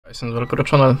Guys, and welcome to the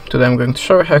channel. Today I'm going to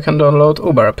show you how you can download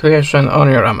Uber application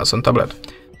on your Amazon tablet.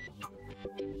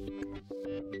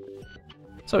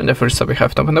 So in the first step you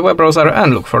have to open the web browser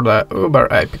and look for the Uber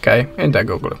APK in the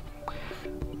Google.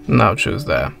 Now choose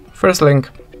the first link.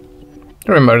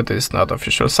 Remember, this is not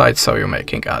official site, so you're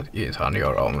making it on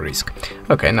your own risk.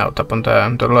 Okay, now tap on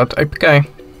the download APK.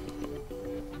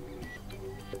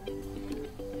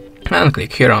 And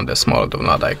click here on the small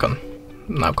download icon.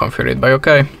 Now configure it by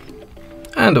OK.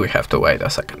 And we have to wait a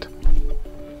second.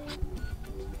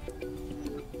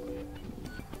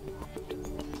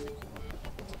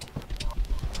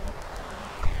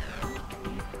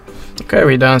 Okay,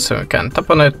 we're done, so we can tap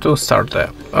on it to start the...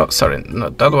 oh, sorry,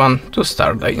 not that one, to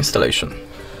start the installation.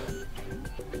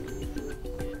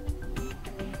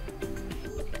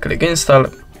 Click install.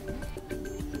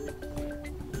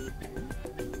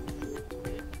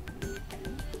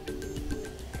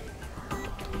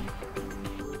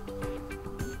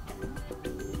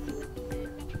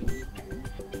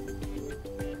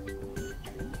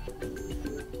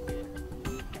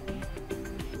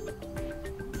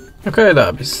 Okay, the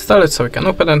app is installed, so we can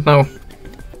open it now.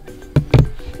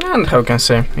 And how you can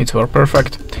see, it's worked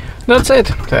perfect. That's it.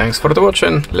 Thanks for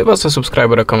watching. Leave us a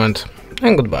subscribe or a comment,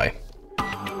 and goodbye.